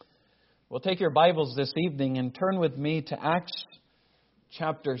Well, take your Bibles this evening and turn with me to Acts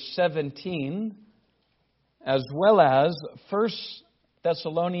chapter 17, as well as 1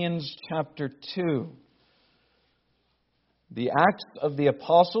 Thessalonians chapter 2. The Acts of the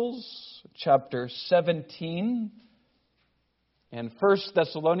Apostles, chapter 17, and 1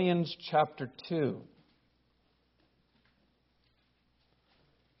 Thessalonians chapter 2.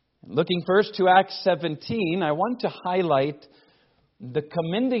 Looking first to Acts 17, I want to highlight the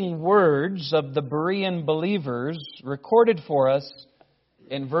commending words of the Berean believers recorded for us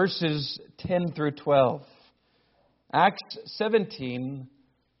in verses 10 through 12. Acts 17,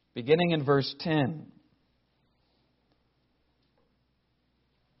 beginning in verse 10.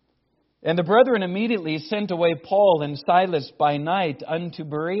 And the brethren immediately sent away Paul and Silas by night unto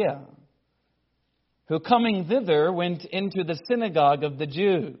Berea, who coming thither went into the synagogue of the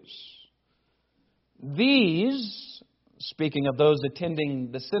Jews. These, speaking of those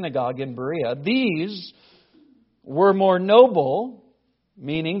attending the synagogue in Berea, these were more noble,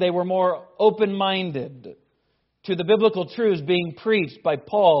 meaning they were more open-minded to the biblical truths being preached by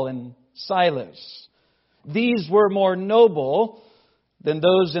Paul and Silas. These were more noble than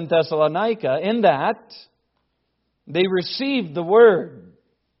those in Thessalonica, in that they received the word.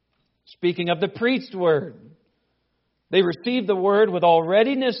 Speaking of the preached word, they received the word with all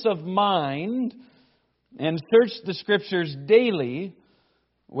readiness of mind and searched the Scriptures daily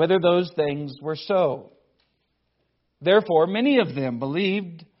whether those things were so. Therefore, many of them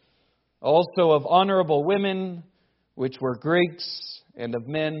believed, also of honorable women, which were Greeks, and of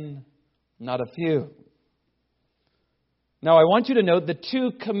men, not a few. Now, I want you to note the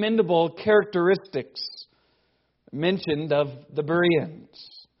two commendable characteristics mentioned of the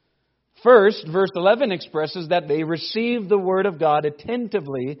Bereans. First, verse 11 expresses that they received the Word of God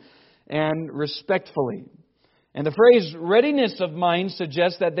attentively and respectfully. And the phrase readiness of mind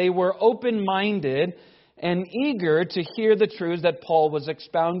suggests that they were open-minded and eager to hear the truths that Paul was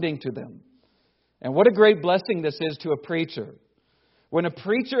expounding to them. And what a great blessing this is to a preacher. When a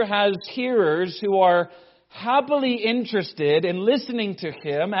preacher has hearers who are happily interested in listening to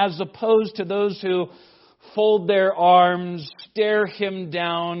him, as opposed to those who fold their arms, stare him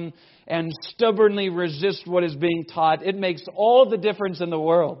down, and stubbornly resist what is being taught, it makes all the difference in the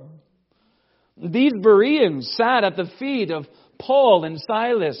world. These Bereans sat at the feet of Paul and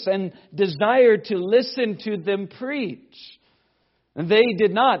Silas and desired to listen to them preach. And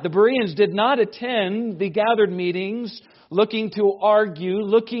the Bereans did not attend the gathered meetings looking to argue,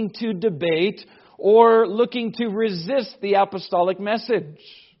 looking to debate, or looking to resist the apostolic message.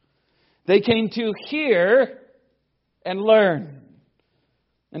 They came to hear and learn.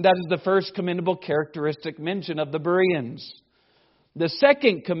 And that is the first commendable characteristic mentioned of the Bereans. The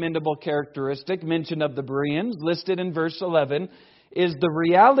second commendable characteristic mentioned of the Bereans, listed in verse 11, is the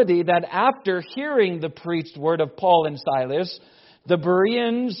reality that after hearing the preached word of Paul and Silas, the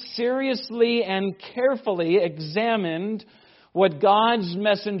Bereans seriously and carefully examined what God's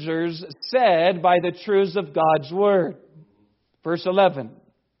messengers said by the truths of God's word. Verse 11.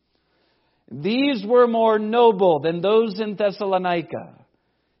 These were more noble than those in Thessalonica,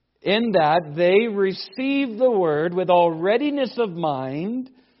 in that they received the word with all readiness of mind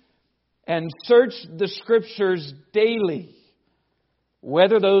and searched the Scriptures daily,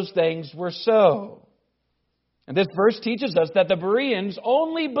 whether those things were so. And this verse teaches us that the Bereans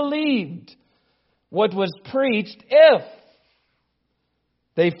only believed what was preached if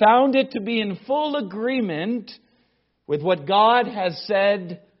they found it to be in full agreement with what God has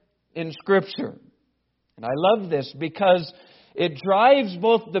said in Scripture. And I love this because it drives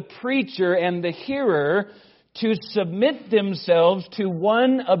both the preacher and the hearer to submit themselves to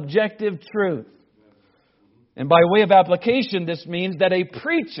one objective truth. And by way of application, this means that a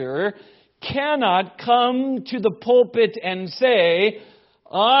preacher cannot come to the pulpit and say,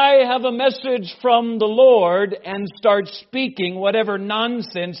 I have a message from the Lord, and start speaking whatever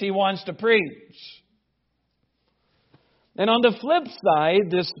nonsense he wants to preach. And on the flip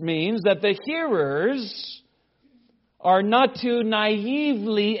side, this means that the hearers are not to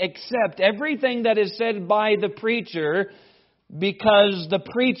naively accept everything that is said by the preacher because the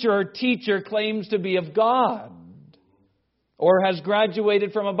preacher or teacher claims to be of God or has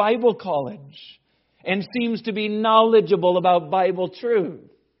graduated from a Bible college and seems to be knowledgeable about Bible truth.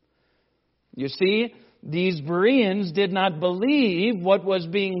 You see, these Bereans did not believe what was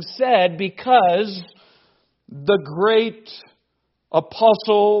being said because the great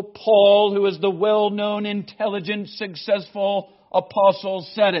Apostle Paul, who is the well-known, intelligent, successful apostle,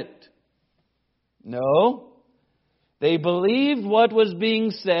 said it. No, they believed what was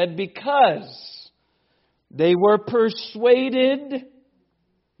being said because they were persuaded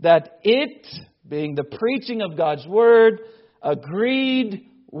that it, being the preaching of God's Word, agreed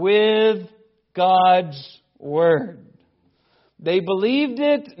with God's Word. They believed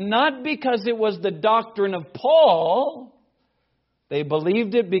it not because it was the doctrine of Paul. They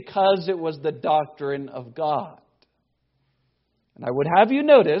believed it because it was the doctrine of God. And I would have you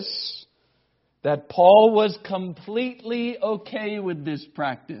notice that Paul was completely okay with this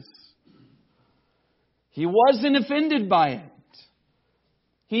practice. He wasn't offended by it.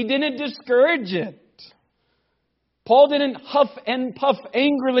 He didn't discourage it. Paul didn't huff and puff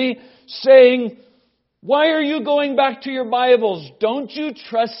angrily saying, "Why are you going back to your Bibles? Don't you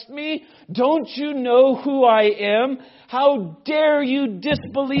trust me? Don't you know who I am? How dare you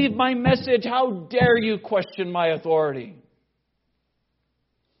disbelieve my message? How dare you question my authority?"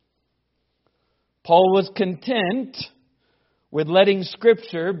 Paul was content with letting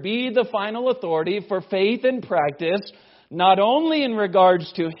Scripture be the final authority for faith and practice, not only in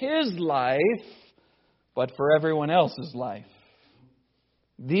regards to his life, but for everyone else's life.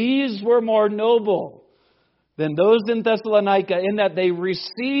 These were more noble than those in Thessalonica in that they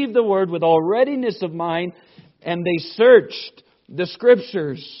received the word with all readiness of mind, and they searched the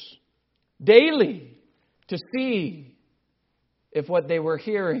Scriptures daily to see if what they were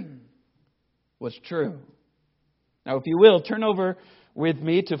hearing was true. Now, if you will, turn over with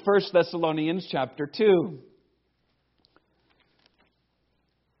me to 1 Thessalonians chapter 2.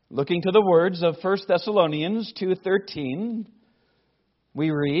 Looking to the words of 1 Thessalonians 2:13,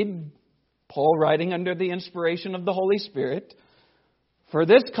 we read, Paul writing under the inspiration of the Holy Spirit, "For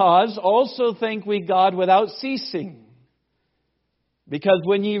this cause also thank we God without ceasing, because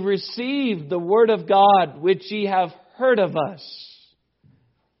when ye received the word of God which ye have heard of us,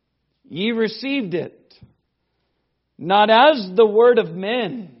 ye received it, not as the word of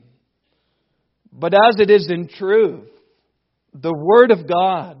men, but as it is in truth, the word of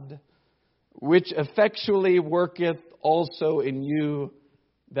God, which effectually worketh also in you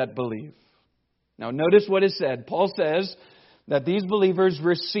that believe." Now notice what is said. Paul says that these believers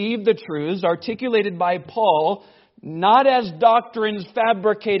received the truths articulated by Paul, not as doctrines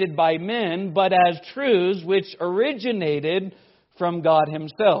fabricated by men, but as truths which originated from God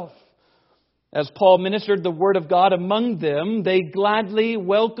Himself. As Paul ministered the Word of God among them, they gladly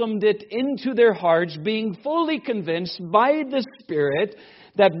welcomed it into their hearts, being fully convinced by the Spirit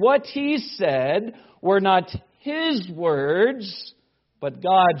that what he said were not his words, but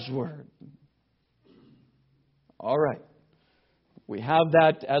God's Word. All right. We have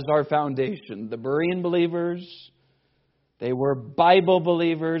that as our foundation. The Berean believers, they were Bible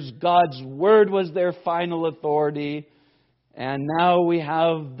believers. God's Word was their final authority. And now we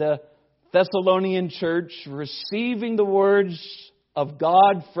have the Thessalonian church receiving the words of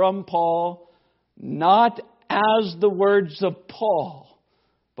God from Paul, not as the words of Paul,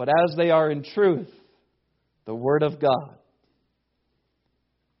 but as they are in truth, the Word of God.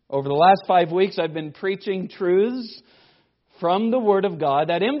 Over the last 5 weeks, I've been preaching truths from the Word of God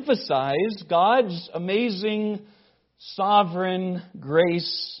that emphasize God's amazing sovereign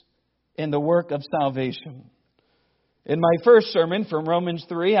grace in the work of salvation. In my first sermon from Romans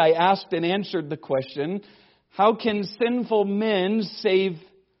 3, I asked and answered the question, how can sinful men save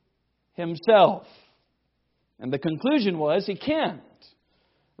himself? And the conclusion was, he can't.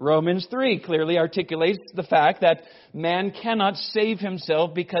 Romans 3 clearly articulates the fact that man cannot save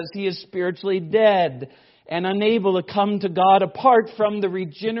himself because he is spiritually dead and unable to come to God apart from the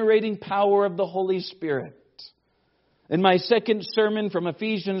regenerating power of the Holy Spirit. In my second sermon from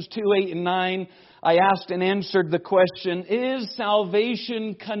Ephesians 2:8 and 9, I asked and answered the question, is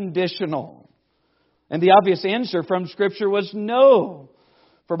salvation conditional? And the obvious answer from Scripture was no.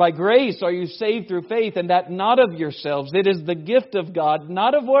 For by grace are you saved through faith, and that not of yourselves. It is the gift of God,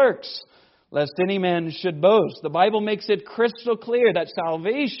 not of works, lest any man should boast. The Bible makes it crystal clear that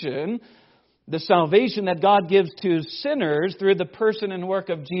salvation, the salvation that God gives to sinners through the person and work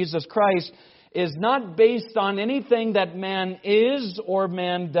of Jesus Christ, is not based on anything that man is or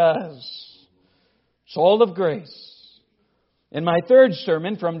man does. It's all of grace. In my third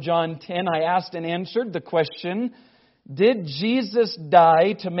sermon from John 10, I asked and answered the question, did Jesus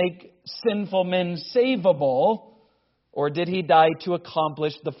die to make sinful men savable, or did He die to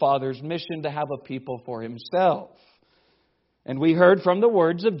accomplish the Father's mission to have a people for Himself? And we heard from the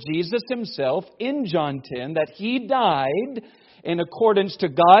words of Jesus Himself in John 10 that He died in accordance to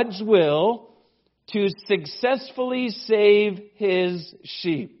God's will to successfully save His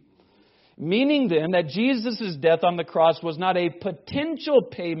sheep. Meaning then that Jesus' death on the cross was not a potential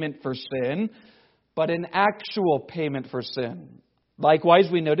payment for sin, but an actual payment for sin. Likewise,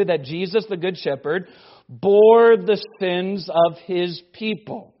 we noted that Jesus, the Good Shepherd, bore the sins of His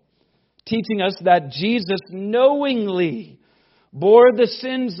people. teaching us that Jesus knowingly bore the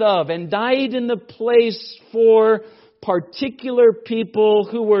sins of and died in the place for particular people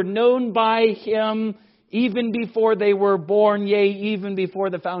who were known by Him even before they were born, yea, even before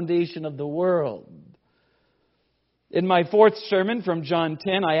the foundation of the world. In my fourth sermon from John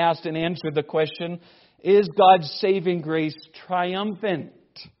 10, I asked and answered the question, is God's saving grace triumphant?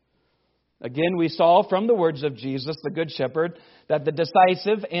 Again, we saw from the words of Jesus, the Good Shepherd, that the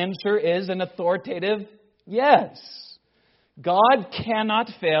decisive answer is an authoritative yes. God cannot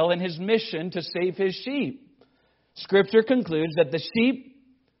fail in His mission to save His sheep. Scripture concludes that the sheep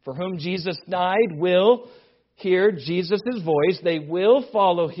for whom Jesus died will hear Jesus' voice. They will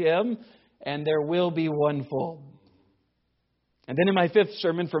follow Him, and there will be one fold. And then in my fifth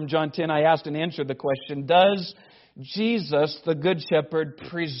sermon from John 10, I asked and answered the question, does Jesus, the Good Shepherd,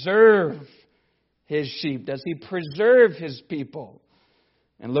 preserve His sheep? Does He preserve His people?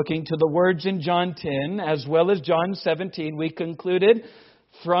 And looking to the words in John 10 as well as John 17, we concluded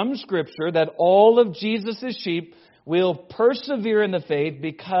from Scripture that all of Jesus' sheep will persevere in the faith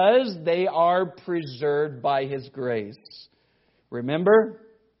because they are preserved by His grace. Remember,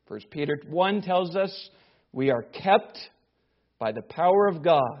 1 Peter 1 tells us we are kept by the power of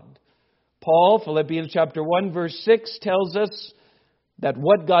God. Paul, Philippians chapter 1, verse 6 tells us that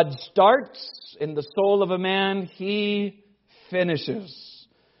what God starts in the soul of a man, He finishes.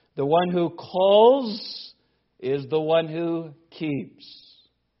 The one who calls is the one who keeps.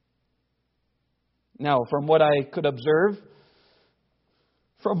 Now, from what I could observe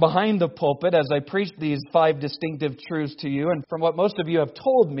from behind the pulpit as I preached these 5 distinctive truths to you, and from what most of you have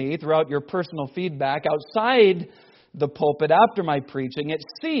told me throughout your personal feedback outside the pulpit after my preaching, it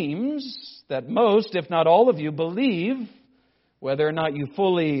seems that most, if not all of you, believe, whether or not you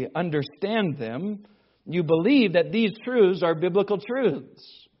fully understand them, you believe that these truths are biblical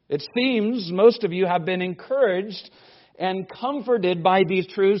truths. It seems most of you have been encouraged and comforted by these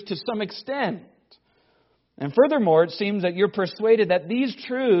truths to some extent. And furthermore, it seems that you're persuaded that these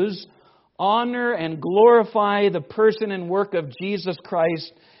truths honor and glorify the person and work of Jesus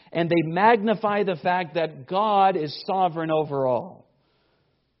Christ, and they magnify the fact that God is sovereign over all.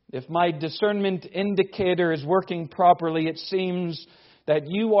 If my discernment indicator is working properly, it seems that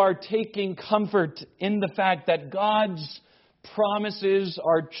you are taking comfort in the fact that God's promises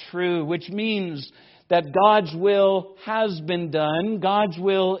are true, which means that God's will has been done, God's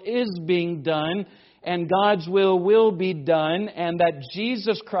will is being done, and God's will be done, and that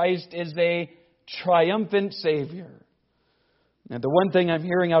Jesus Christ is a triumphant Savior. And the one thing I'm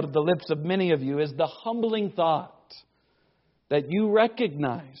hearing out of the lips of many of you is the humbling thought that you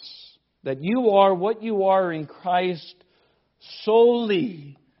recognize that you are what you are in Christ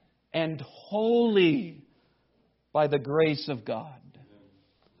solely and wholly by the grace of God.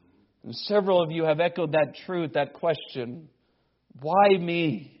 And several of you have echoed that truth, that question, why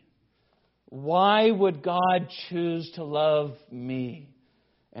me? Why would God choose to love me?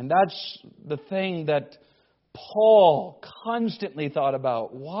 And that's the thing that Paul constantly thought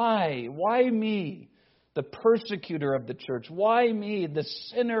about. Why? Why me, the persecutor of the church? Why me, the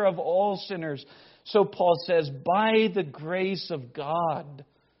sinner of all sinners? So Paul says, by the grace of God,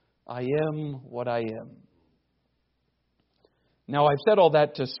 I am what I am. Now, I've said all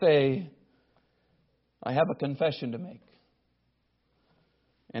that to say, I have a confession to make.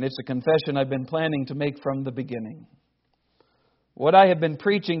 And it's a confession I've been planning to make from the beginning. What I have been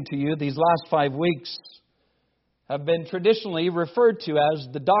preaching to you these last 5 weeks have been traditionally referred to as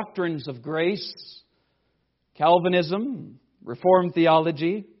the doctrines of grace, Calvinism, Reformed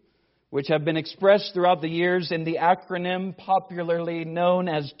theology, which have been expressed throughout the years in the acronym popularly known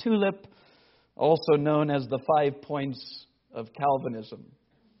as TULIP, also known as the 5 points of Calvinism.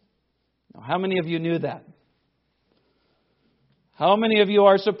 Now, how many of you knew that? How many of you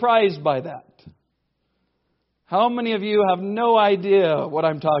are surprised by that? How many of you have no idea what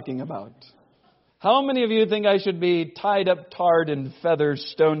I'm talking about? How many of you think I should be tied up, tarred, and feathers,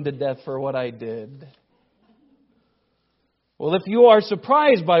 stoned to death for what I did? Well, if you are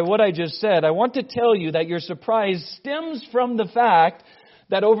surprised by what I just said, I want to tell you that your surprise stems from the fact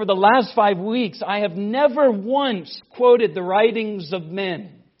that over the last 5 weeks, I have never once quoted the writings of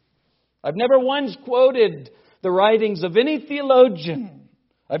men. I've never once quoted the writings of any theologian.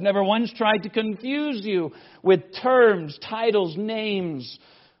 I've never once tried to confuse you with terms, titles, names,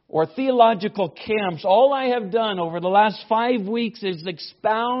 or theological camps. All I have done over the last 5 weeks is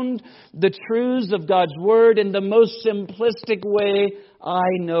expound the truths of God's Word in the most simplistic way I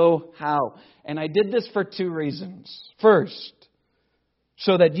know how. And I did this for 2 reasons. First,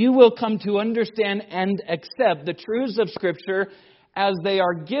 so that you will come to understand and accept the truths of Scripture as they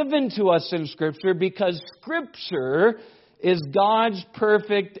are given to us in Scripture, because Scripture is God's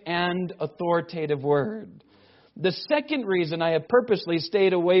perfect and authoritative Word. The second reason I have purposely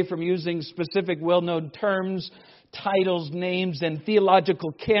stayed away from using specific well-known terms, titles, names, and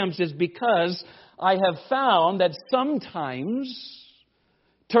theological camps is because I have found that sometimes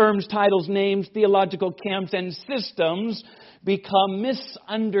terms, titles, names, theological camps, and systems become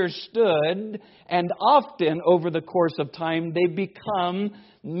misunderstood, and often over the course of time they become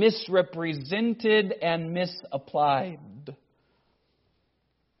misrepresented and misapplied.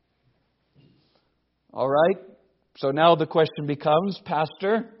 All right? So now the question becomes,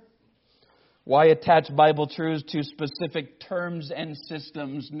 Pastor, why attach Bible truths to specific terms and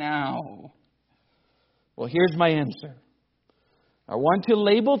systems now? Well, here's my answer. I want to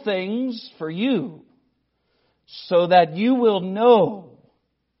label things for you so that you will know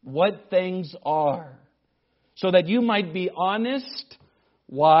what things are. So that you might be honest,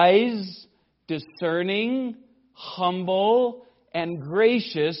 wise, discerning, humble, and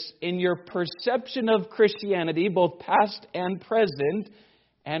gracious in your perception of Christianity, both past and present,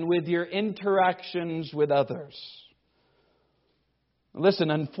 and with your interactions with others.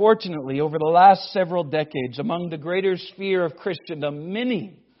 Listen, unfortunately, over the last several decades, among the greater sphere of Christendom,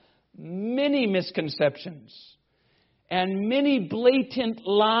 many misconceptions and many blatant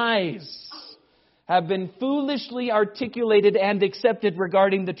lies have been foolishly articulated and accepted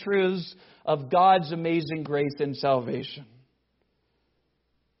regarding the truths of God's amazing grace and salvation.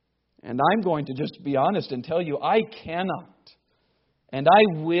 And I'm going to just be honest and tell you, I cannot and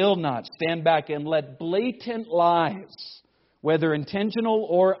I will not stand back and let blatant lies, whether intentional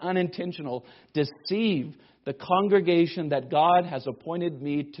or unintentional, deceive the congregation that God has appointed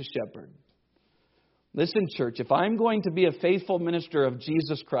me to shepherd. Listen, church, if I'm going to be a faithful minister of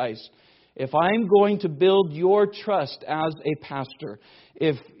Jesus Christ, if I'm going to build your trust as a pastor,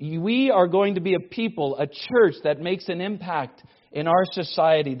 if we are going to be a people, a church that makes an impact in our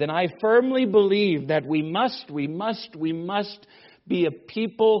society, then I firmly believe that we must be a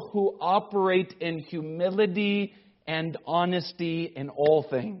people who operate in humility and honesty in all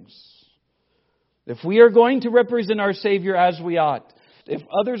things. If we are going to represent our Savior as we ought, if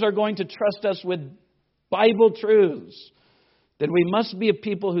others are going to trust us with Bible truths, then we must be a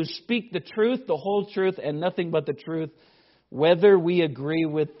people who speak the truth, the whole truth, and nothing but the truth, whether we agree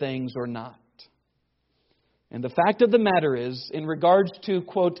with things or not. And the fact of the matter is, in regards to,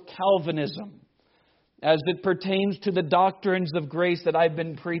 quote, Calvinism, as it pertains to the doctrines of grace that I've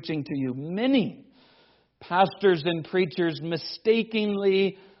been preaching to you, many pastors and preachers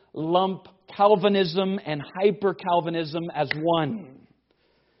mistakenly lump Calvinism and hyper-Calvinism as one.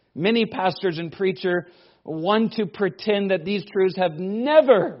 Many pastors and preachers want to pretend that these truths have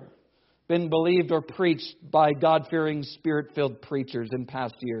never been believed or preached by God-fearing, Spirit-filled preachers in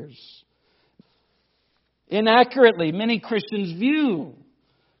past years. Inaccurately, many Christians view,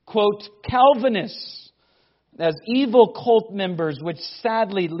 quote, Calvinists as evil cult members, which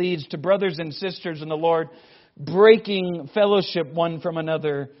sadly leads to brothers and sisters in the Lord breaking fellowship one from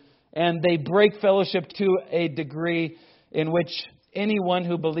another. And they break fellowship to a degree in which anyone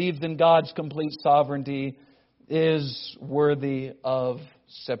who believes in God's complete sovereignty is worthy of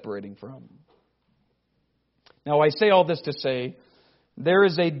separating from. Now, I say all this to say there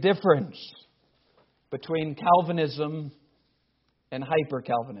is a difference between Calvinism and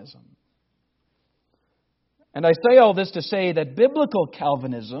hyper-Calvinism. And I say all this to say that biblical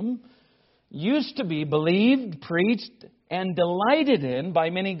Calvinism used to be believed, preached, and delighted in by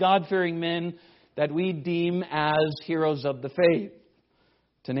many God-fearing men that we deem as heroes of the faith.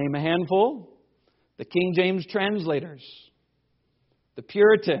 To name a handful, the King James translators, the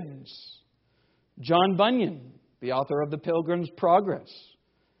Puritans, John Bunyan, the author of The Pilgrim's Progress,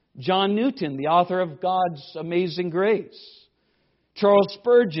 John Newton, the author of God's Amazing Grace, Charles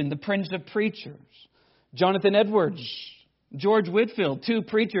Spurgeon, the Prince of Preachers, Jonathan Edwards, George Whitefield, two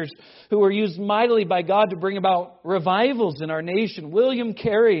preachers who were used mightily by God to bring about revivals in our nation. William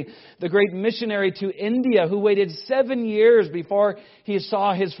Carey, the great missionary to India, who waited 7 years before he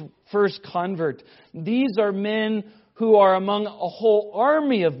saw his first convert. These are men who are among a whole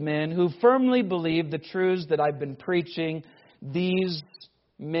army of men who firmly believe the truths that I've been preaching. These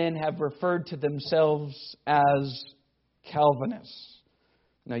men have referred to themselves as Calvinists.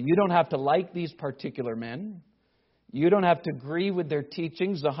 Now, you don't have to like these particular men. You don't have to agree with their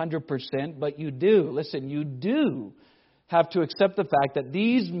teachings 100%, but you do. Listen, you do have to accept the fact that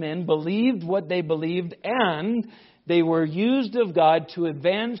these men believed what they believed, and they were used of God to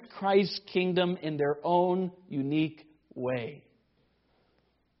advance Christ's kingdom in their own unique way.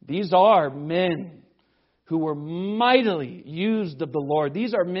 These are men who were mightily used of the Lord.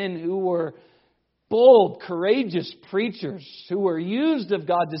 These are men who were bold, courageous preachers who were used of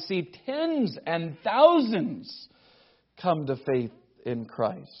God to see tens and thousands come to faith in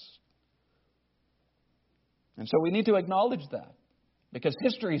Christ. And so we need to acknowledge that, because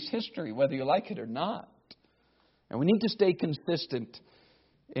history is history, whether you like it or not. And we need to stay consistent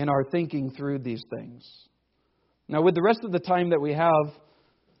in our thinking through these things. Now, with the rest of the time that we have,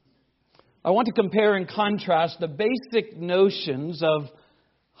 I want to compare and contrast the basic notions of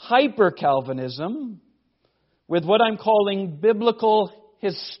hyper-Calvinism with what I'm calling biblical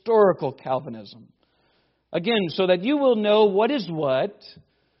historical Calvinism. Again, so that you will know what is what,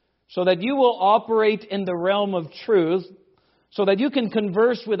 so that you will operate in the realm of truth, so that you can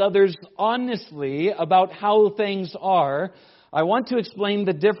converse with others honestly about how things are. I want to explain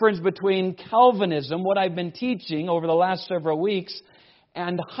the difference between Calvinism, what I've been teaching over the last several weeks,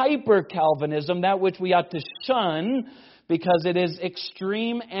 and hyper-Calvinism, that which we ought to shun because it is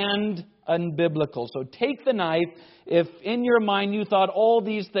extreme and unbiblical. So take the knife. If in your mind you thought all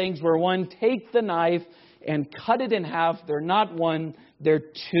these things were one, take the knife and cut it in half. They're not one, they're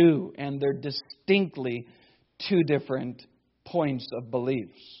two, and they're distinctly two different points of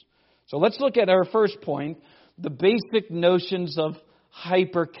beliefs. So let's look at our first point, the basic notions of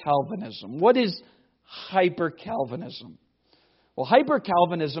hyper-Calvinism. What is hyper-Calvinism? Well,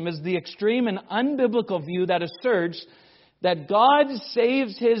 hyper-Calvinism is the extreme and unbiblical view that asserts that God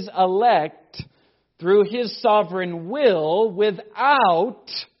saves His elect through His sovereign will without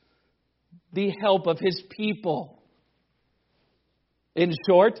the help of His people. In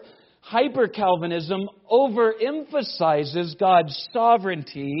short, hyper-Calvinism overemphasizes God's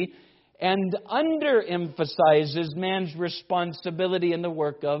sovereignty and underemphasizes man's responsibility in the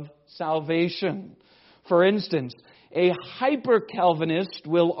work of salvation. For instance, a hyper-Calvinist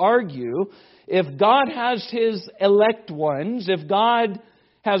will argue if God has His elect ones, if God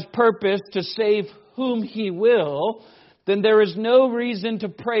has purpose to save whom He will, then there is no reason to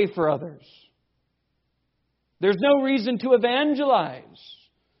pray for others. There's no reason to evangelize.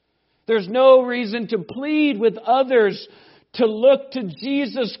 There's no reason to plead with others to look to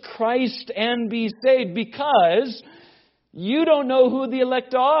Jesus Christ and be saved, because you don't know who the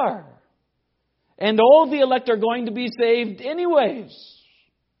elect are. And all the elect are going to be saved anyways.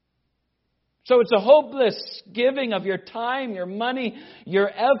 So it's a hopeless giving of your time, your money, your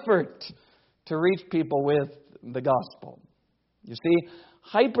effort to reach people with the gospel. You see,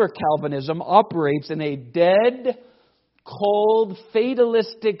 hyper-Calvinism operates in a dead, cold,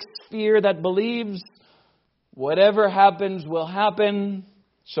 fatalistic sphere that believes whatever happens will happen.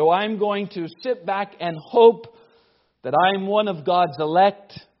 So I'm going to sit back and hope that I'm one of God's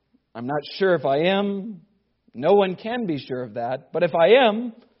elect. I'm not sure if I am. No one can be sure of that. But if I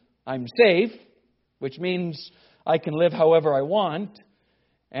am, I'm safe, which means I can live however I want.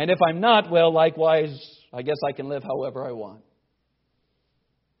 And if I'm not, well, likewise, I guess I can live however I want.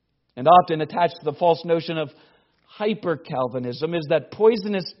 And often attached to the false notion of hyper-Calvinism is that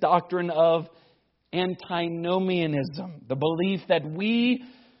poisonous doctrine of antinomianism, the belief that we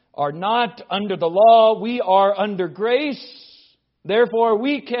are not under the law, we are under grace. Therefore,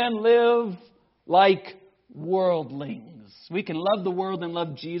 we can live like worldlings. We can love the world and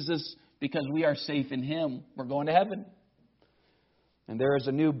love Jesus because we are safe in Him. We're going to heaven. And there is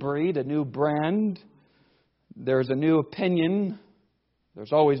a new breed, a new brand. There's a new opinion.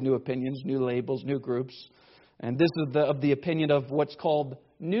 There's always new opinions, new labels, new groups. And this is of the opinion of what's called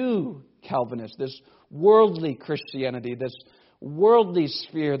New Calvinist, this worldly Christianity, this worldly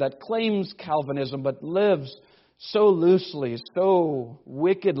sphere that claims Calvinism but lives so loosely, so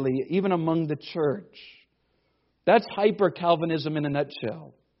wickedly, even among the church. That's hyper-Calvinism in a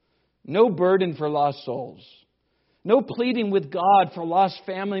nutshell. No burden for lost souls. No pleading with God for lost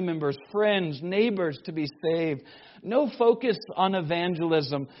family members, friends, neighbors to be saved. No focus on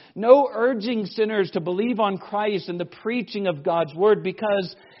evangelism. No urging sinners to believe on Christ and the preaching of God's Word,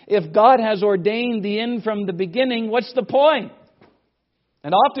 because if God has ordained the end from the beginning, what's the point?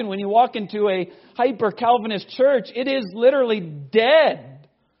 And often when you walk into a hyper-Calvinist church, it is literally dead.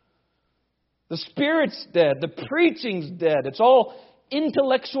 The Spirit's dead. The preaching's dead. It's all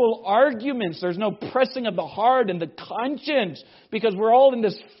intellectual arguments. There's no pressing of the heart and the conscience, because we're all in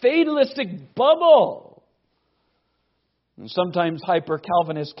this fatalistic bubble. And sometimes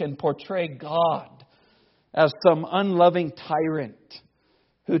hyper-Calvinists can portray God as some unloving tyrant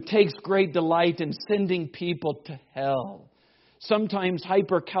who takes great delight in sending people to hell. Sometimes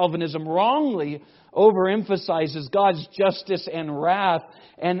hyper-Calvinism wrongly overemphasizes God's justice and wrath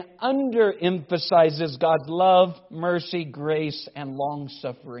and underemphasizes God's love, mercy, grace, and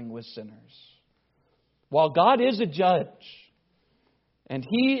long-suffering with sinners. While God is a judge, and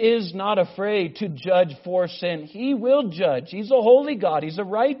He is not afraid to judge for sin, He will judge. He's a holy God. He's a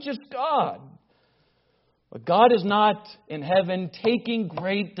righteous God. But God is not in heaven taking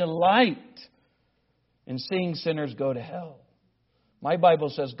great delight in seeing sinners go to hell. My Bible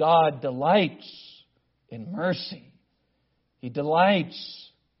says God delights in mercy. He delights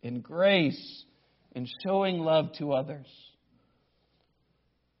in grace, in showing love to others.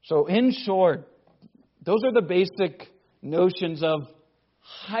 So in short, those are the basic notions of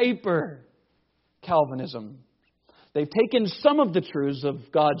hyper-Calvinism. They've taken some of the truths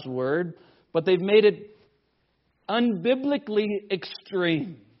of God's Word, but they've made it unbiblically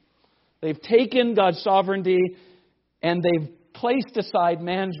extreme. They've taken God's sovereignty and they've placed aside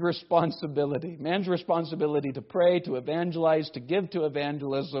man's responsibility. Man's responsibility to pray, to evangelize, to give to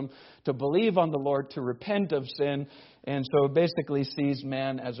evangelism, to believe on the Lord, to repent of sin. And so it basically sees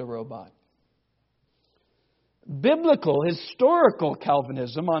man as a robot. Biblical, historical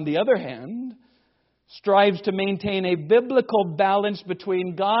Calvinism, on the other hand, strives to maintain a biblical balance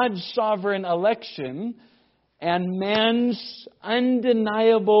between God's sovereign election and man's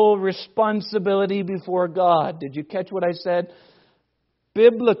undeniable responsibility before God. Did you catch what I said?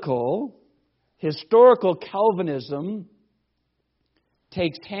 Biblical, historical Calvinism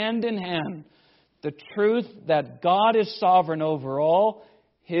takes hand in hand the truth that God is sovereign over all.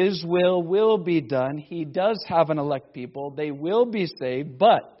 His will be done. He does have an elect people. They will be saved,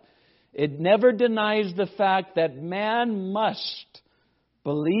 but it never denies the fact that man must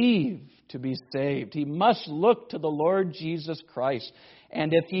believe to be saved. He must look to the Lord Jesus Christ.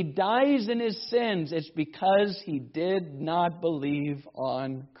 And if he dies in his sins, it's because he did not believe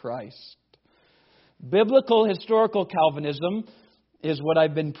on Christ. Biblical historical Calvinism is what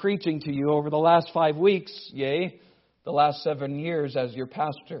I've been preaching to you over the last 5 weeks, yea, the last 7 years as your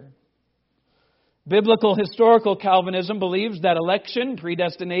pastor. Biblical historical Calvinism believes that election,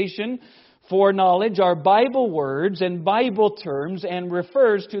 predestination, foreknowledge are Bible words and Bible terms and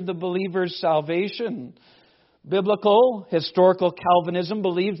refers to the believer's salvation. Biblical historical Calvinism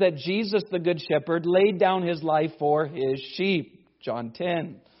believes that Jesus, the Good Shepherd, laid down his life for his sheep. John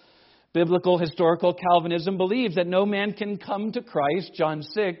 10. Biblical historical Calvinism believes that no man can come to Christ. John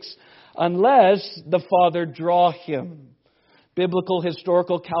 6. Unless the Father draw him. Biblical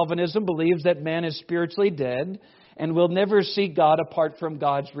historical Calvinism believes that man is spiritually dead and will never see God apart from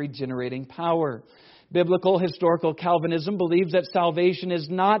God's regenerating power. Biblical historical Calvinism believes that salvation is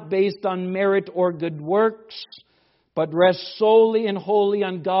not based on merit or good works, but rests solely and wholly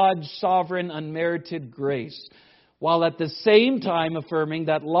on God's sovereign unmerited grace, while at the same time affirming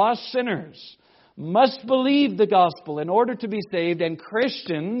that lost sinners must believe the gospel in order to be saved, and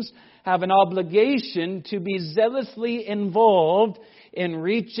Christians have an obligation to be zealously involved in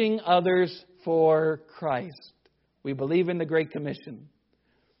reaching others for Christ. We believe in the Great Commission.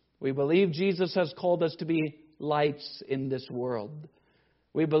 We believe Jesus has called us to be lights in this world.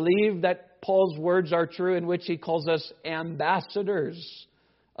 We believe that Paul's words are true in which he calls us ambassadors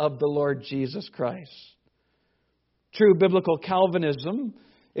of the Lord Jesus Christ. True biblical Calvinism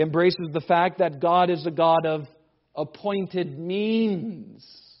embraces the fact that God is a God of appointed means.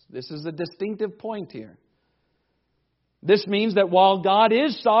 This is a distinctive point here. This means that while God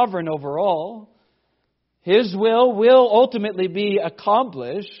is sovereign over all, His will ultimately be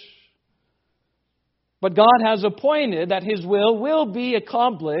accomplished. But God has appointed that His will be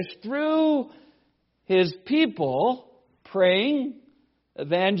accomplished through His people praying,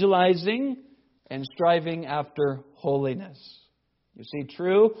 evangelizing, and striving after holiness. You see,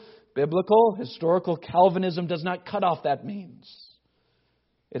 true biblical, historical Calvinism does not cut off that means.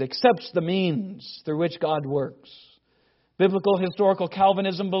 It accepts the means through which God works. Biblical, historical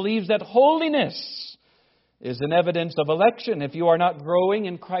Calvinism believes that holiness is an evidence of election. If you are not growing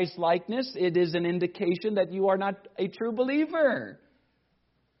in Christ's likeness, it is an indication that you are not a true believer.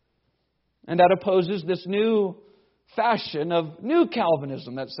 And that opposes this new fashion of new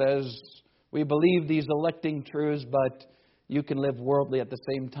Calvinism that says we believe these electing truths, but you can live worldly at the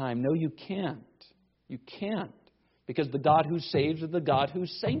same time. No, you can't. You can't. Because the God who saves is the God who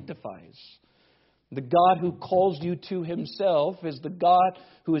sanctifies. The God who calls you to Himself is the God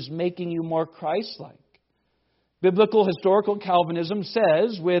who is making you more Christ-like. Biblical historical Calvinism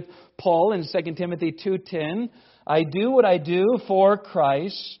says with Paul in 2 Timothy 2:10, I do what I do for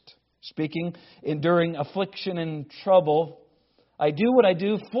Christ, speaking enduring affliction and trouble. I do what I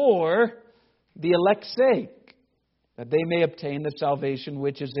do for the elect's sake, that they may obtain the salvation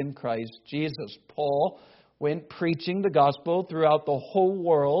which is in Christ Jesus. Paul went preaching the gospel throughout the whole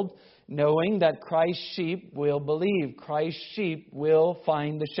world, knowing that Christ's sheep will believe. Christ's sheep will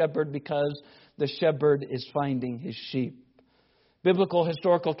find the shepherd because the shepherd is finding his sheep. Biblical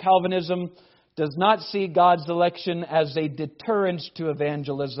historical Calvinism does not see God's election as a deterrence to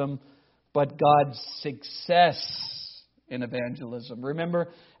evangelism, but God's success in evangelism. Remember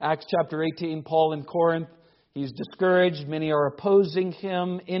Acts chapter 18, Paul in Corinth. He's discouraged. Many are opposing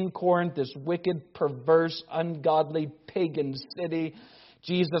him in Corinth, this wicked, perverse, ungodly, pagan city.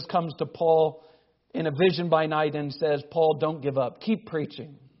 Jesus comes to Paul in a vision by night and says, Paul, don't give up. Keep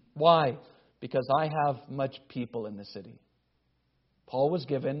preaching. Why? Because I have much people in the city. Paul was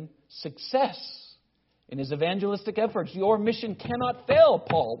given success in his evangelistic efforts. Your mission cannot fail,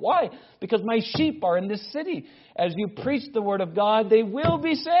 Paul. Why? Because my sheep are in this city. As you preach the word of God, they will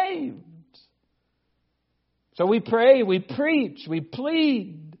be saved. So we pray, we preach, we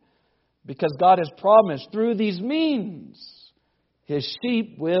plead, because God has promised through these means, His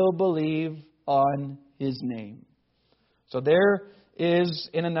sheep will believe on His name. So there is,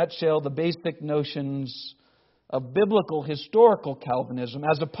 in a nutshell, the basic notions of biblical historical Calvinism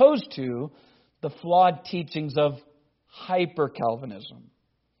as opposed to the flawed teachings of hyper-Calvinism.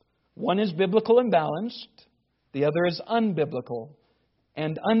 One is biblical and balanced. The other is unbiblical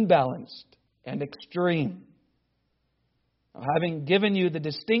and unbalanced and extreme. Now, having given you the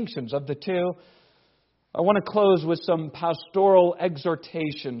distinctions of the two, I want to close with some pastoral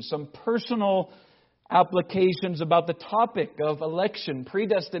exhortation, some personal applications about the topic of election,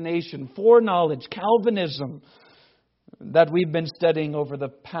 predestination, foreknowledge, Calvinism that we've been studying over the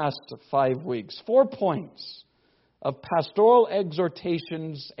past 5 weeks. 4 points of pastoral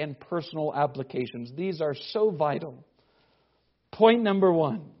exhortations and personal applications. These are so vital. Point number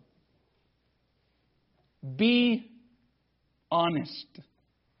 1. Be honest.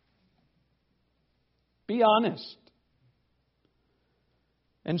 Be honest.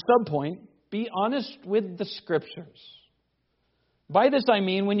 And subpoint, be honest with the Scriptures. By this I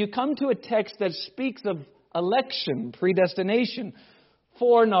mean, when you come to a text that speaks of election, predestination,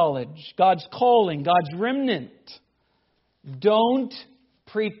 foreknowledge, God's calling, God's remnant, don't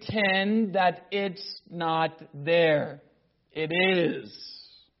pretend that it's not there. It is.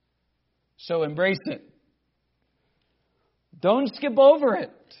 So embrace it. Don't skip over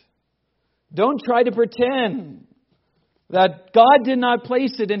it. Don't try to pretend that God did not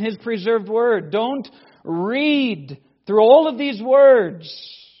place it in His preserved word. Don't read through all of these words.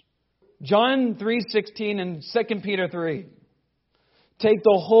 John 3:16 and 2 Peter 3. Take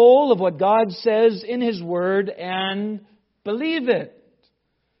the whole of what God says in His word and believe it.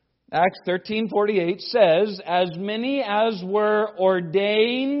 Acts 13:48 says, as many as were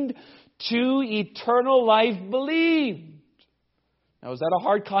ordained to eternal life believed. Now, is that a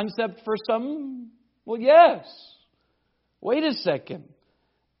hard concept for some? Well, yes. Wait a second.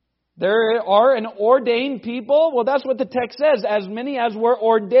 There are an ordained people? Well, that's what the text says. As many as were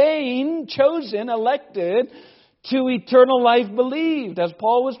ordained, chosen, elected to eternal life believed, as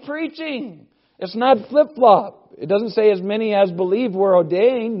Paul was preaching. It's not flip-flop. It doesn't say as many as believed were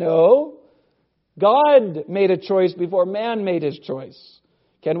ordained. No. God made a choice before man made his choice.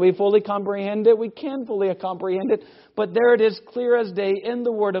 Can we fully comprehend it? We can fully comprehend it. But there it is, clear as day in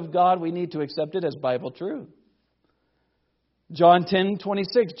the Word of God. We need to accept it as Bible truth. John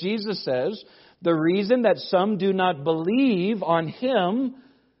 10:26, Jesus says, the reason that some do not believe on Him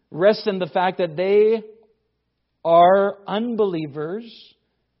rests in the fact that they are unbelievers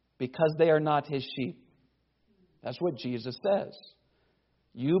because they are not His sheep. That's what Jesus says.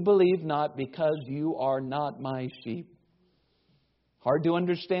 You believe not because you are not my sheep. Hard to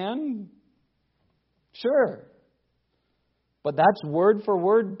understand? Sure. But that's word for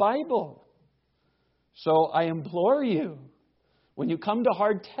word Bible. So I implore you, when you come to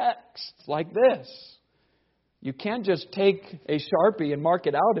hard texts like this, you can't just take a Sharpie and mark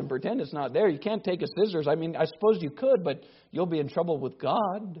it out and pretend it's not there. You can't take a scissors. I mean, I suppose you could, but you'll be in trouble with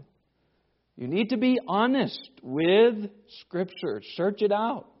God. You need to be honest with Scripture. Search it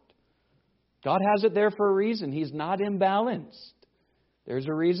out. God has it there for a reason. He's not imbalanced. There's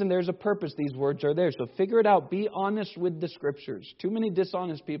a reason, there's a purpose these words are there. So figure it out. Be honest with the Scriptures. Too many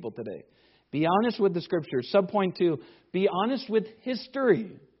dishonest people today. Be honest with the Scriptures. Subpoint 2, be honest with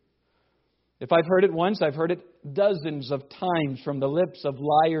history. If I've heard it once, I've heard it dozens of times from the lips of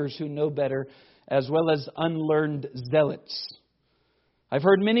liars who know better, as well as unlearned zealots. I've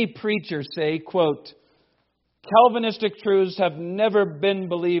heard many preachers say, quote, Calvinistic truths have never been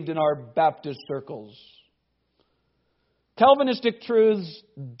believed in our Baptist circles. Calvinistic truths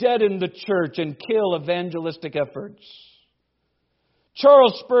deaden the church and kill evangelistic efforts.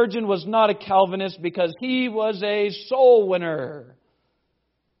 Charles Spurgeon was not a Calvinist because he was a soul winner.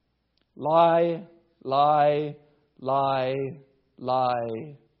 Lie, lie, lie,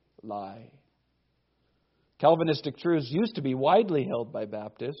 lie, lie. Calvinistic truths used to be widely held by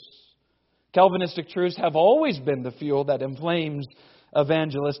Baptists. Calvinistic truths have always been the fuel that inflames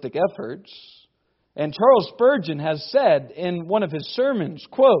evangelistic efforts. And Charles Spurgeon has said in one of his sermons,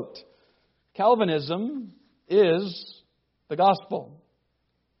 quote, Calvinism is the gospel.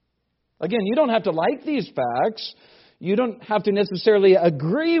 Again, you don't have to like these facts. You don't have to necessarily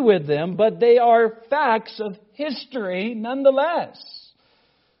agree with them, but they are facts of history nonetheless.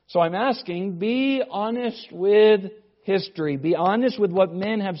 So I'm asking, be honest with history. Be honest with what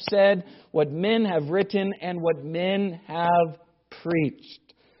men have said, what men have written, and what men have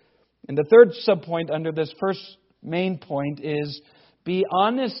preached. And the third subpoint under this first main point is be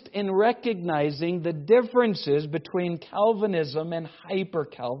honest in recognizing the differences between Calvinism and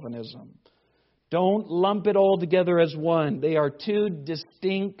hyper-Calvinism. Don't lump it all together as one. They are two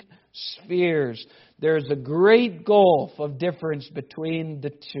distinct spheres. There's a great gulf of difference between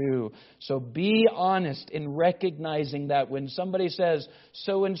the two. So be honest in recognizing that when somebody says,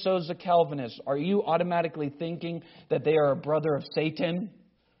 so-and-so's a Calvinist, are you automatically thinking that they are a brother of Satan?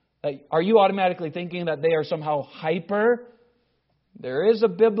 Are you automatically thinking that they are somehow hyper? There is a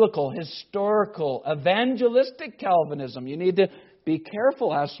biblical, historical, evangelistic Calvinism. You need to be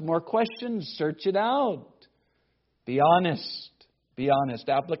careful. Ask more questions. Search it out. Be honest. Be honest.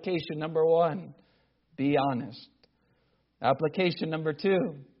 Application number 1. Be honest. Application number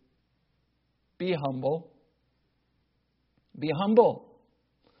 2. Be humble. Be humble.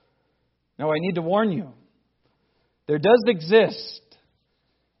 Now I need to warn you. There does exist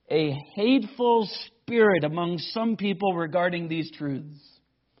a hateful spirit among some people regarding these truths.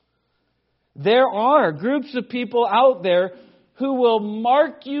 There are groups of people out there who will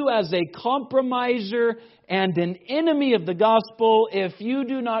mark you as a compromiser and an enemy of the gospel if you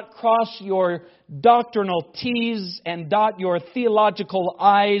do not cross your doctrinal T's and dot your theological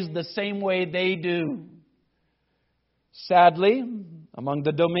I's the same way they do. Sadly, among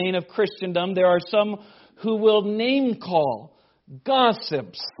the domain of Christendom, there are some who will name call,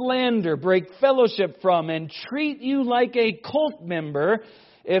 gossip, slander, break fellowship from, and treat you like a cult member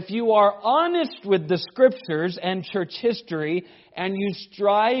if you are honest with the Scriptures and church history and you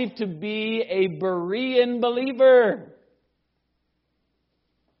strive to be a Berean believer.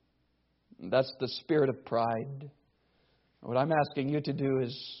 That's the spirit of pride. What I'm asking you to do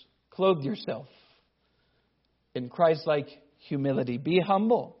is clothe yourself in Christ-like humility. Be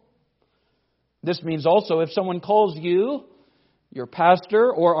humble. This means also if someone calls you, your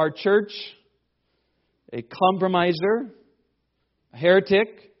pastor or our church, a compromiser, a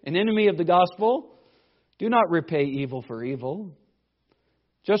heretic, an enemy of the gospel, do not repay evil for evil.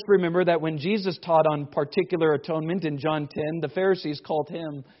 Just remember that when Jesus taught on particular atonement in John 10, the Pharisees called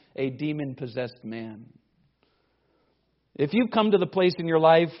him a demon-possessed man. If you've come to the place in your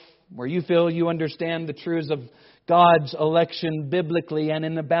life where you feel you understand the truths of God's election biblically and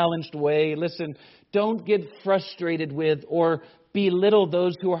in a balanced way, listen, don't get frustrated with or belittle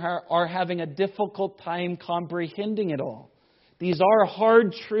those who are having a difficult time comprehending it all. These are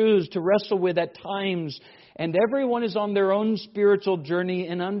hard truths to wrestle with at times, and everyone is on their own spiritual journey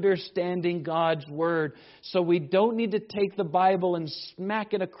in understanding God's Word. So we don't need to take the Bible and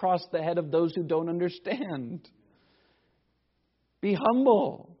smack it across the head of those who don't understand. Be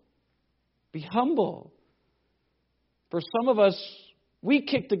humble. Be humble. For some of us, we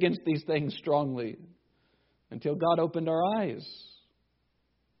kicked against these things strongly until God opened our eyes.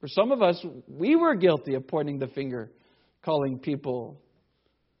 For some of us, we were guilty of pointing the finger, calling people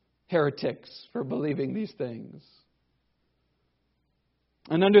heretics for believing these things.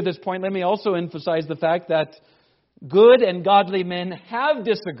 And under this point, let me also emphasize the fact that good and godly men have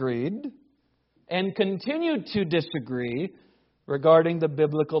disagreed and continue to disagree regarding the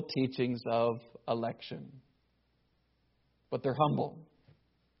biblical teachings of election. But they're humble.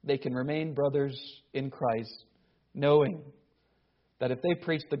 They can remain brothers in Christ, knowing that if they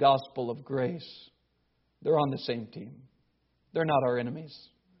preach the gospel of grace, they're on the same team. They're not our enemies.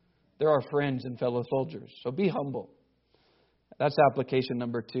 They're our friends and fellow soldiers. So be humble. That's application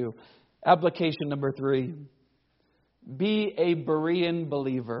number 2. Application number 3. Be a Berean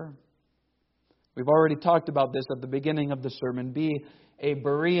believer. We've already talked about this at the beginning of the sermon. Be a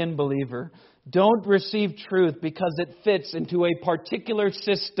Berean believer. Don't receive truth because it fits into a particular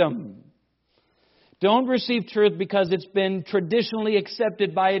system. Don't receive truth because it's been traditionally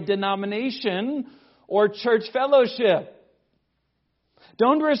accepted by a denomination or church fellowship.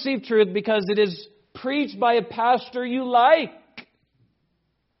 Don't receive truth because it is preached by a pastor you like.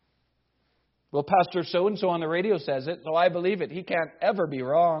 Well, Pastor so-and-so on the radio says it, so I believe it. He can't ever be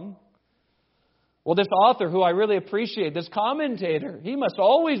wrong. Well, this author who I really appreciate, this commentator, he must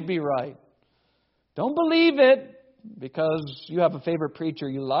always be right. Don't believe it because you have a favorite preacher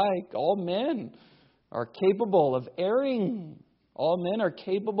you like. All men are capable of erring. All men are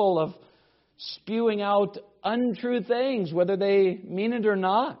capable of spewing out untrue things, whether they mean it or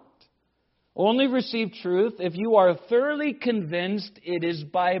not. Only receive truth if you are thoroughly convinced it is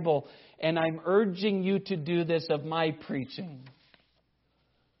Bible. And I'm urging you to do this of my preaching.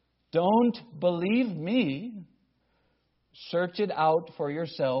 Don't believe me. Search it out for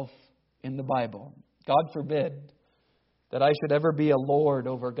yourself in the Bible. God forbid that I should ever be a lord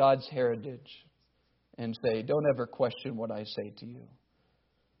over God's heritage and say, don't ever question what I say to you.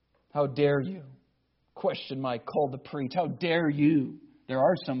 How dare you question my call to preach? How dare you? There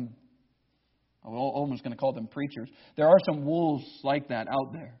are some, I'm almost going to call them preachers. There are some wolves like that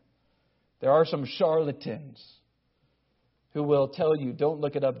out there. There are some charlatans who will tell you, don't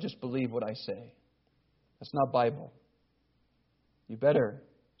look it up, just believe what I say. That's not Bible. You better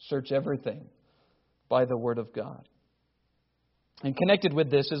search everything by the Word of God. And connected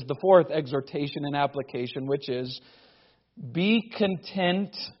with this is the fourth exhortation and application, which is, be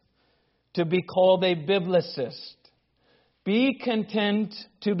content to be called a biblicist. Be content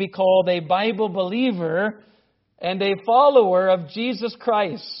to be called a Bible believer and a follower of Jesus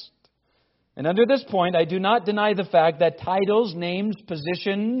Christ. And under this point, I do not deny the fact that titles, names,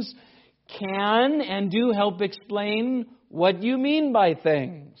 positions can and do help explain what you mean by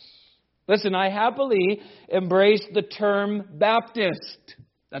things. Listen, I happily embrace the term Baptist.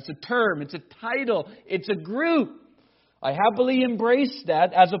 That's a term. It's a title. It's a group. I happily embrace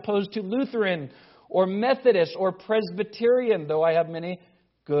that as opposed to Lutheran or Methodist or Presbyterian, though I have many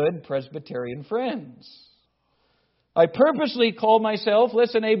good Presbyterian friends. I purposely call myself,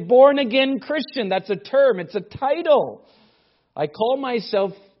 listen, a born-again Christian. That's a term. It's a title. I call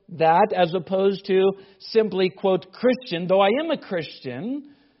myself that as opposed to simply, quote, Christian, though I am a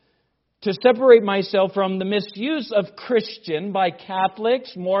Christian, to separate myself from the misuse of Christian by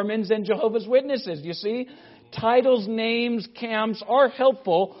Catholics, Mormons, and Jehovah's Witnesses. You see, titles, names, camps are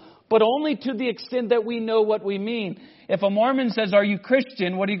helpful, but only to the extent that we know what we mean. If a Mormon says, are you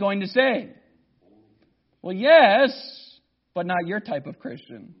Christian? What are you going to say? Well, yes, but not your type of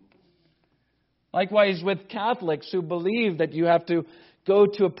Christian. Likewise with Catholics who believe that you have to go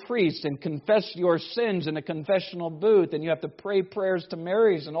to a priest and confess your sins in a confessional booth, and you have to pray prayers to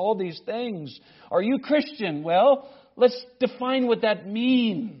Marys and all these things. Are you Christian? Well, let's define what that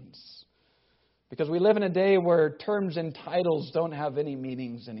means. Because we live in a day where terms and titles don't have any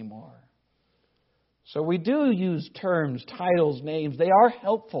meanings anymore. So we do use terms, titles, names. They are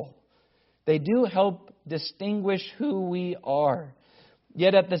helpful. They do help distinguish who we are.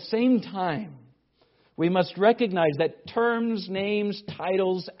 Yet at the same time, we must recognize that terms, names,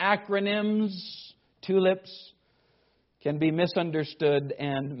 titles, acronyms, tulips, can be misunderstood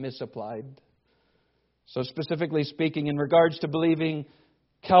and misapplied. So specifically speaking, in regards to believing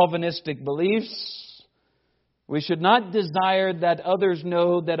Calvinistic beliefs, we should not desire that others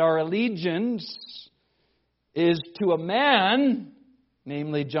know that our allegiance is to a man,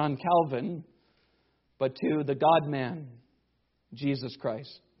 namely John Calvin, but to the God-man, Jesus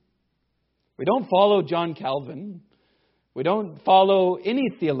Christ. We don't follow John Calvin. We don't follow any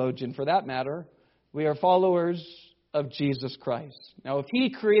theologian for that matter. We are followers of Jesus Christ. Now, if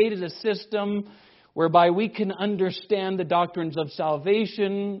He created a system whereby we can understand the doctrines of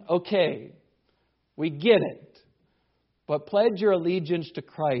salvation, okay, we get it. But pledge your allegiance to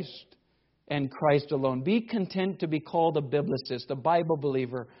Christ and Christ alone. Be content to be called a biblicist, a Bible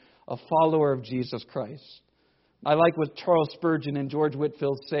believer, a follower of Jesus Christ. I like what Charles Spurgeon and George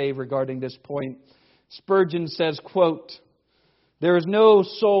Whitefield say regarding this point. Spurgeon says, quote, "There is no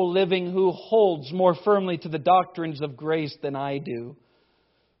soul living who holds more firmly to the doctrines of grace than I do.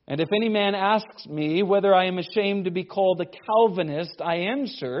 And if any man asks me whether I am ashamed to be called a Calvinist, I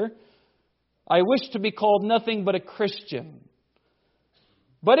answer, I wish to be called nothing but a Christian.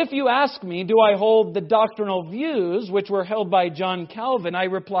 But if you ask me, do I hold the doctrinal views which were held by John Calvin, I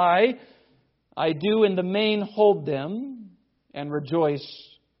reply, I do in the main hold them and rejoice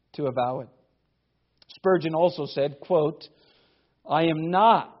to avow it." Spurgeon also said, quote, "I am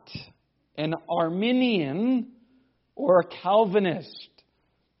not an Arminian or a Calvinist.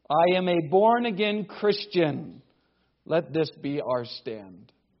 I am a born-again Christian. Let this be our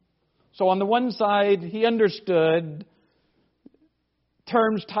stand." So on the one side, he understood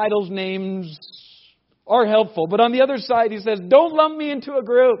terms, titles, names are helpful. But on the other side, he says, don't lump me into a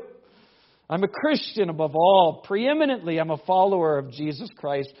group. I'm a Christian above all. Preeminently, I'm a follower of Jesus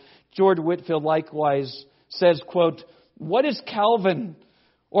Christ. George Whitefield likewise says, quote, "What is Calvin?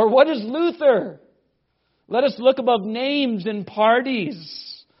 Or what is Luther? Let us look above names and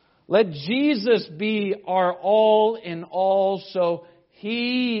parties. Let Jesus be our all in all, so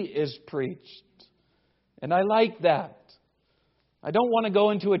He is preached. And I like that. I don't want to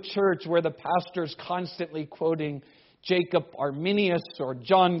go into a church where the pastor's constantly quoting Jacob Arminius or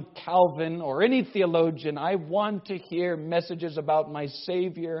John Calvin or any theologian. I want to hear messages about my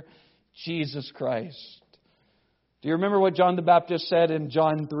Savior, Jesus Christ. Do you remember what John the Baptist said in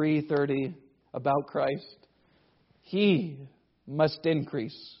John 3:30 about Christ? He must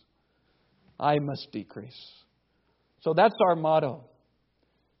increase. I must decrease. So that's our motto.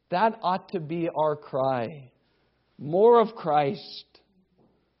 That ought to be our cry. More of Christ,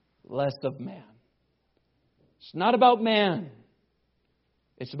 less of man. It's not about man.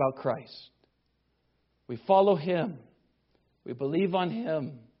 It's about Christ. We follow Him. We believe on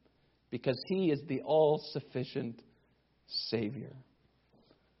Him because He is the all-sufficient Savior.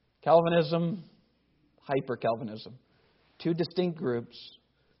 Calvinism, hyper-Calvinism. Two distinct groups.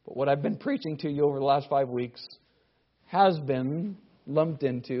 But what I've been preaching to you over the last 5 weeks has been lumped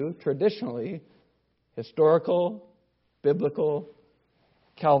into, traditionally, historical, biblical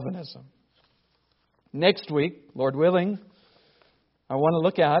Calvinism. Next week, Lord willing, I want to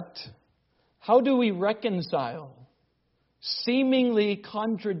look at how do we reconcile seemingly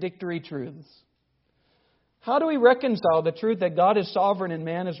contradictory truths? How do we reconcile the truth that God is sovereign and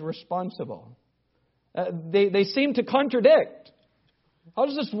man is responsible? They seem to contradict. How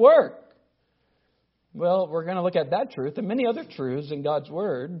does this work? Well, we're going to look at that truth and many other truths in God's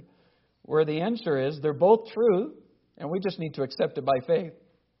Word where the answer is they're both true and we just need to accept it by faith.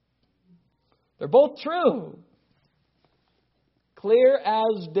 They're both true. Clear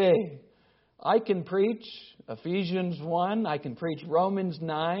as day. I can preach Ephesians 1. I can preach Romans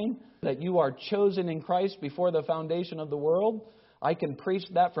 9. That you are chosen in Christ before the foundation of the world. I can preach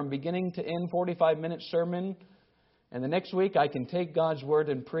that from beginning to end, 45-minute sermon. And the next week I can take God's Word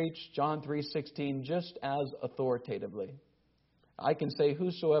and preach John 3:16 just as authoritatively. I can say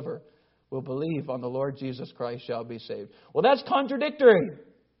whosoever will believe on the Lord Jesus Christ shall be saved. Well, that's contradictory.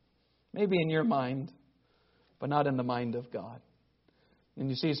 Maybe in your mind, but not in the mind of God. And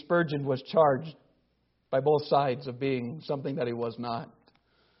you see, Spurgeon was charged by both sides of being something that he was not.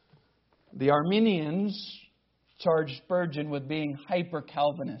 The Arminians charged Spurgeon with being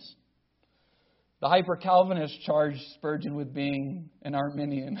hyper-Calvinist. The hyper-Calvinists charged Spurgeon with being an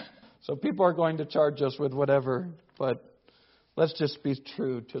Arminian. So people are going to charge us with whatever, but let's just be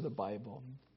true to the Bible.